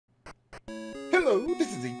Hello,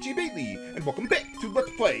 this is Zhu Ge Liang, and welcome back to Let's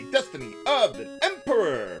Play Destiny of the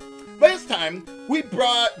Emperor! Last time, we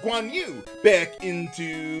brought Guan Yu back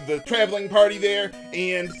into the traveling party there,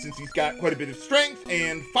 and since he's got quite a bit of strength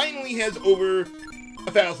and finally has over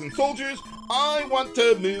 1,000 soldiers, I want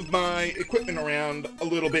to move my equipment around a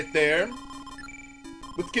little bit there.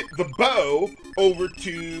 Let's get the bow over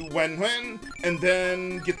to Wen Hun, and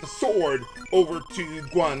then get the sword over to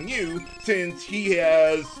Guan Yu, since he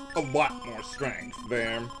has a lot more strength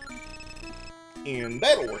there. And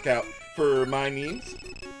that'll work out for my needs.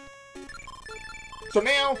 So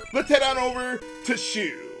now, let's head on over to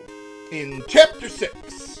Shu in Chapter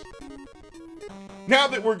 6. Now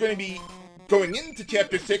that we're going to be going into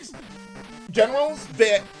Chapter 6, generals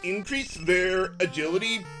that increase their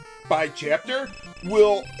agility by chapter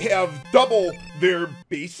will have double their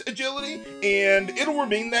base agility, and it'll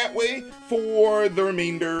remain that way for the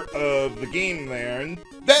remainder of the game there, and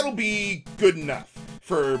that'll be good enough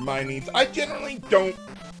for my needs. I generally don't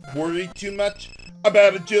worry too much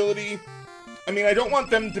about agility. I mean, I don't want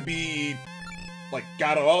them to be, like,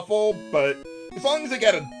 god-awful, but as long as I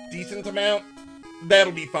got a decent amount,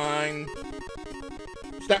 that'll be fine.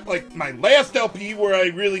 It's not like my last LP where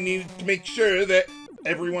I really needed to make sure that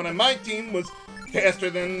everyone on my team was faster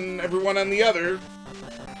than everyone on the other.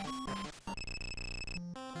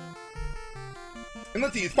 And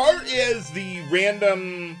let's see, as far as the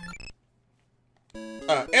random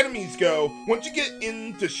enemies go, once you get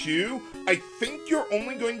into Shu, I think you're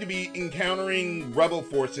only going to be encountering rebel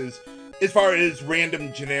forces as far as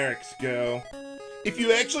random generics go. If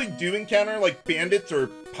you actually do encounter, like, bandits or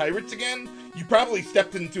pirates again, you probably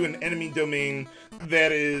stepped into an enemy domain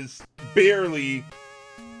that is barely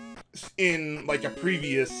in, like, a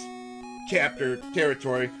previous chapter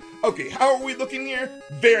territory. Okay, how are we looking here?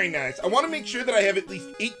 Very nice. I want to make sure that I have at least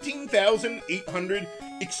 18,800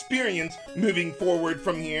 experience moving forward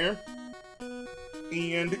from here.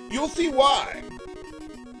 And you'll see why.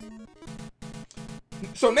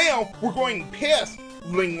 So now, we're going past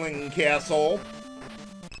Ling Ling Castle.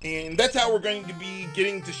 And that's how we're going to be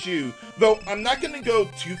getting to Shu. Though, I'm not going to go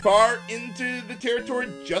too far into the territory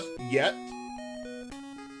just yet.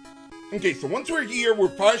 Okay, so once we're here, we're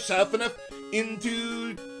far south enough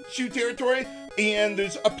into Shu territory, and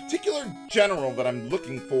there's a particular general that I'm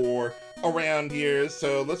looking for around here,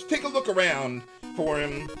 so let's take a look around for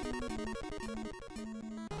him.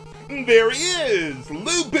 And there he is!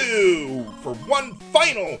 Lu Bu! For one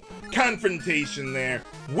final confrontation there.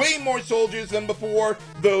 Way more soldiers than before,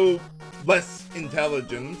 though less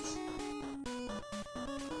intelligence.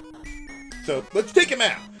 So, let's take him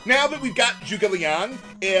out. Now that we've got Zhu Ge Liang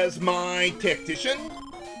as my tactician,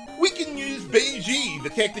 we can use Beiji, the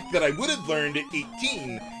tactic that I would have learned at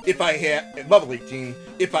 18, at level 18,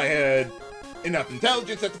 if I had enough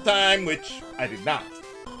intelligence at the time, which I did not.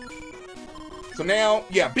 So now,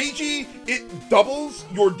 yeah, Beiji, it doubles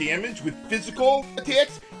your damage with physical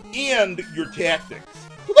attacks and your tactics.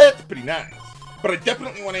 So that's pretty nice. But I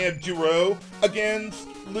definitely want to have Jiro against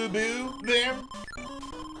Lu Bu there.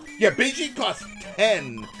 Yeah, Beiji costs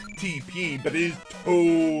 10 TP, but it is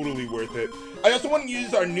totally worth it. I also want to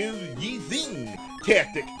use our new Yixing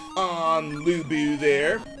tactic on Lu Bu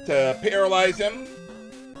there to paralyze him.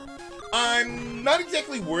 I'm not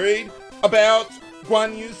exactly worried about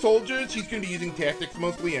Guan Yu's soldiers. He's going to be using tactics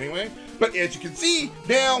mostly anyway. But as you can see,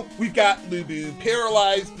 now we've got Lu Bu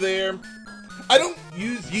paralyzed there. I don't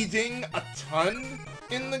use Yixing a ton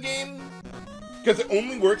in the game, because it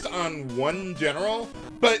only works on one general.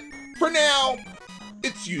 But for now,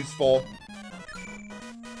 it's useful.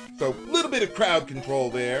 So, a little bit of crowd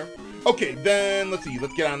control there. Okay, then, let's see.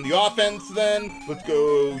 Let's get on the offense, then. Let's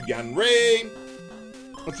go Yan Rei.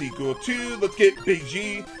 Let's see, Guo Tu. Let's get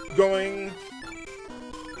Beiji going.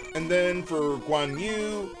 And then for Guan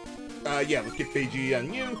Yu, yeah, let's get Beiji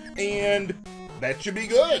on Yu. And that should be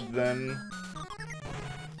good, then.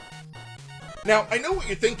 Now, I know what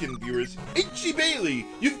you're thinking, viewers. H.G. Bailey,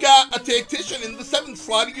 you've got a tactician in the 7th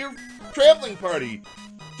slot of your traveling party.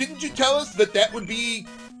 Didn't you tell us that that would be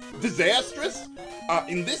disastrous?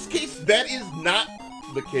 In this case, that is not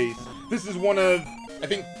the case. This is one of, I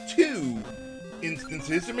think, 2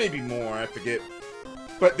 instances, or maybe more, I forget.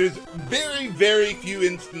 But there's very, very few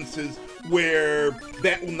instances where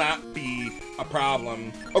that will not be a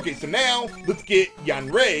problem. Okay, so now, let's get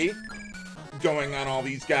Yan Rei going on all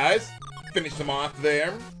these guys. Finish them off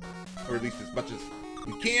there, or at least as much as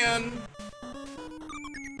we can.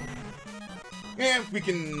 Yeah, we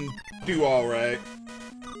can do alright.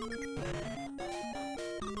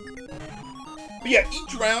 But yeah,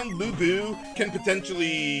 each round Lu Bu can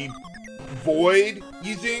potentially void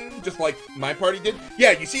using, just like my party did.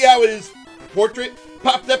 Yeah, you see how it is portrait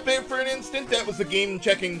popped up there for an instant. That was the game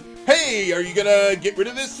checking, hey, are you gonna get rid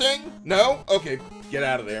of this thing? No? Okay, get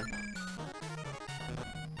out of there.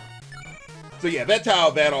 So yeah, that's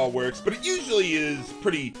how that all works, but it usually is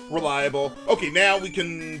pretty reliable. Okay, now we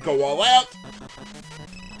can go all out.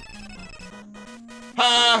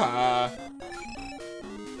 Ha ha.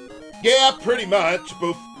 Yeah, pretty much,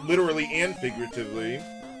 both literally and figuratively.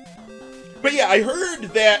 But yeah, I heard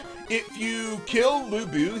that if you kill Lu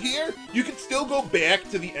Bu here, you can still go back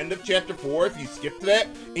to the end of Chapter 4 if you skipped that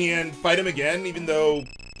and fight him again, even though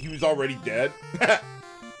he was already dead.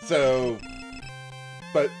 So,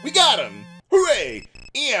 but we got him! Hooray!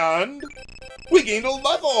 And we gained a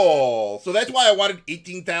level! So that's why I wanted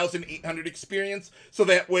 18,800 experience, so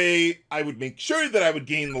that way I would make sure that I would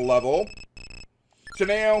gain the level. So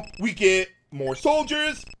now we get more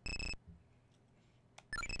soldiers.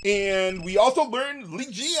 And we also learned Li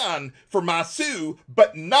Jian for Ma Su,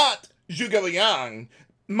 but not Zhu Ge Liang.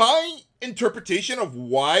 My interpretation of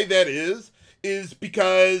why that is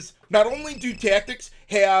because not only do tactics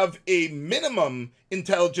have a minimum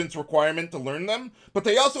intelligence requirement to learn them, but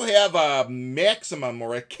they also have a maximum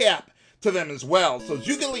or a cap to them as well. So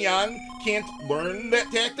Zhu Ge Liang can't learn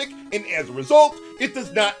that tactic, and as a result, it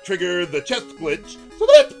does not trigger the chest glitch, so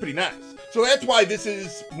that's pretty nice. So that's why this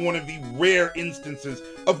is one of the rare instances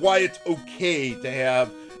of why it's okay to have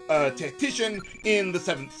a tactician in the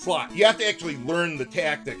 7th slot. You have to actually learn the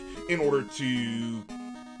tactic in order to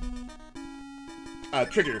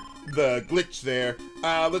trigger the glitch there.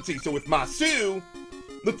 Let's see, so with Ma Su,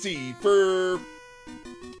 let's see, for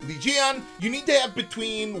Li Jian, you need to have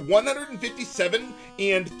between 157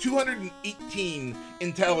 and 218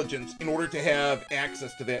 intelligence in order to have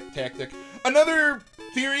access to that tactic. Another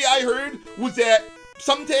theory I heard was that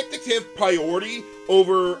some tactics have priority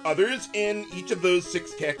over others in each of those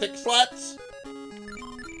 6 tactic slots.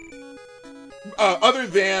 Other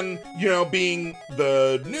than, you know, being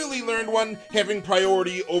the newly learned one having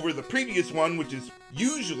priority over the previous one, which is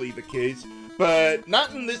usually the case, but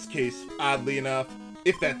not in this case, oddly enough,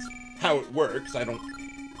 if that's how it works. I don't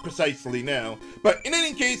precisely know. But in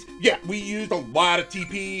any case, yeah, we used a lot of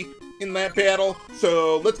TP in that battle,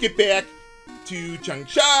 so let's get back to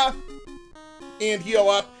Changsha and heal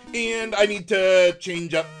up, and I need to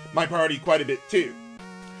change up my party quite a bit too.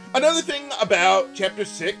 Another thing about Chapter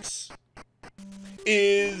 6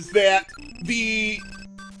 is that the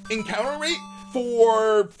encounter rate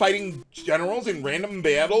for fighting generals in random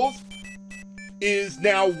battles is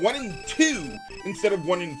now 1 in 2 instead of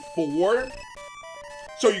 1 in 4.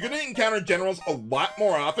 So you're going to encounter generals a lot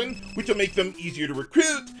more often, which will make them easier to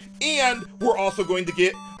recruit, and we're also going to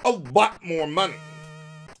get a lot more money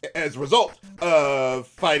as a result of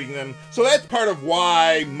fighting them. So that's part of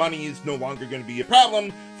why money is no longer going to be a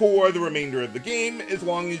problem for the remainder of the game, as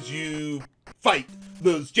long as you fight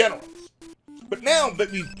those generals. But now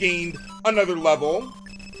that we've gained another level,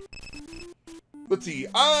 let's see,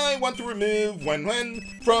 I want to remove Wen Hun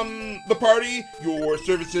from the party. Your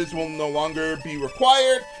services will no longer be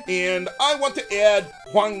required. And I want to add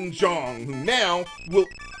Huang Zhang, who now will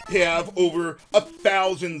have over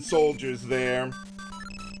 1,000 soldiers there.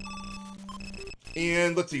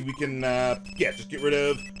 And let's see, we can, just get rid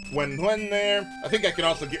of Wen Hun there. I think I can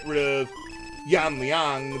also get rid of Yan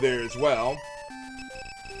Liang there as well.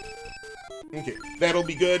 Okay, that'll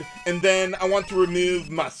be good. And then I want to remove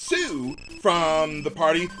Ma Su from the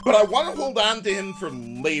party, but I want to hold on to him for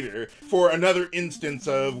later, for another instance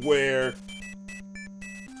of where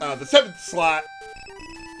the 7th slot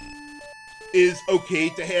is okay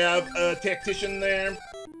to have a tactician there.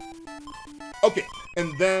 Okay,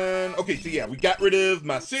 and then, okay, so yeah, we got rid of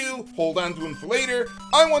Ma Su, hold on to him for later.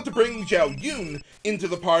 I want to bring Zhao Yun into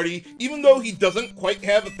the party, even though he doesn't quite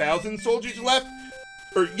have 1,000 soldiers left,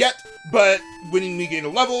 or yet, but when we gain a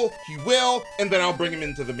level, he will, and then I'll bring him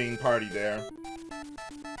into the main party there.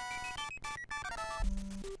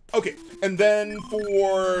 Okay, and then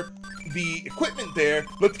for the equipment there,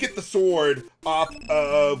 let's get the sword off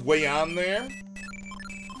of Wei An there.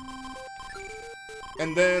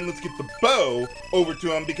 And then let's get the bow over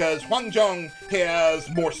to him, because Huang Zhang has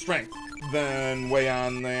more strength than Wei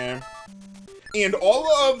An there. And all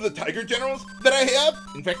of the Tiger Generals that I have,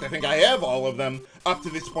 in fact, I think I have all of them up to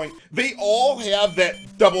this point, they all have that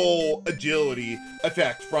double agility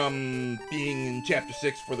effect from being in Chapter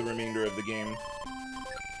 6 for the remainder of the game.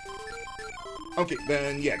 Okay,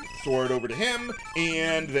 then, yeah, get the sword over to him,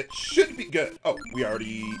 and that should be good. Oh, we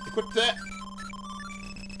already equipped that.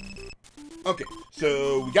 Okay,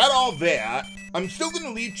 so we got all that. I'm still going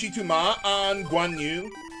to leave Chituma on Guan Yu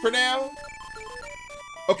for now.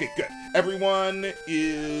 Okay, good. Everyone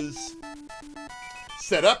is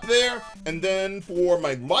set up there. And then for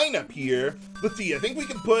my lineup here, let's see, I think we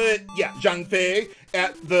can put, yeah, Zhang Fei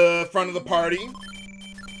at the front of the party.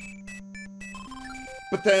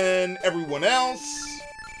 But then everyone else,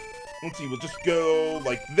 let's see, we'll just go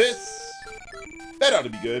like this. That ought to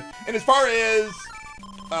be good. And as far as,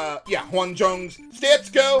 yeah, Huan Zhong's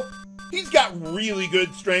stats go, he's got really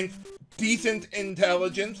good strength, decent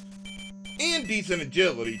intelligence, and decent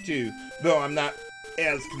agility, too. Though I'm not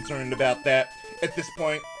as concerned about that at this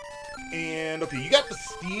point. And, okay, you got the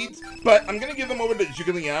steeds, but I'm going to give them over to Zhu Ge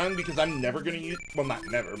Liang because I'm never going to use, well, not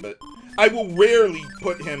never, but I will rarely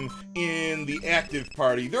put him in the active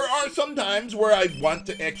party. There are some times where I want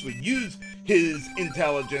to actually use his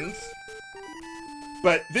intelligence,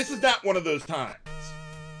 but this is not one of those times.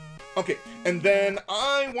 Okay, and then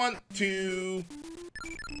I want to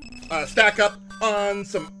stack up on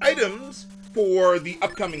some items for the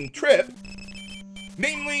upcoming trip,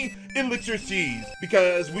 namely Elixir Seas,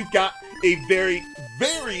 because we've got a very,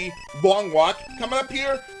 very long walk coming up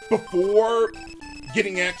here before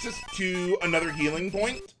getting access to another healing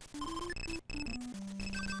point.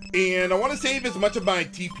 And I want to save as much of my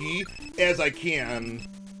TP as I can.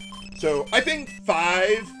 So I think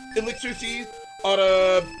 5 Elixir Seas ought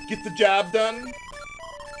to get the job done.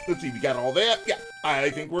 Let's see, we got all that. Yeah, I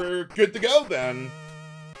think we're good to go then.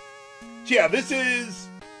 So yeah, this is,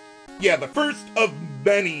 yeah, the first of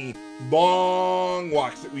many long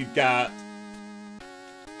walks that we've got.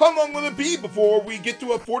 How long will it be before we get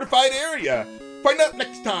to a fortified area? Find out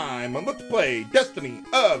next time on Let's Play Destiny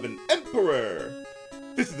of an Emperor.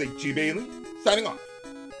 This is H.G. Bailey, signing off.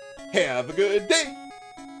 Have a good day.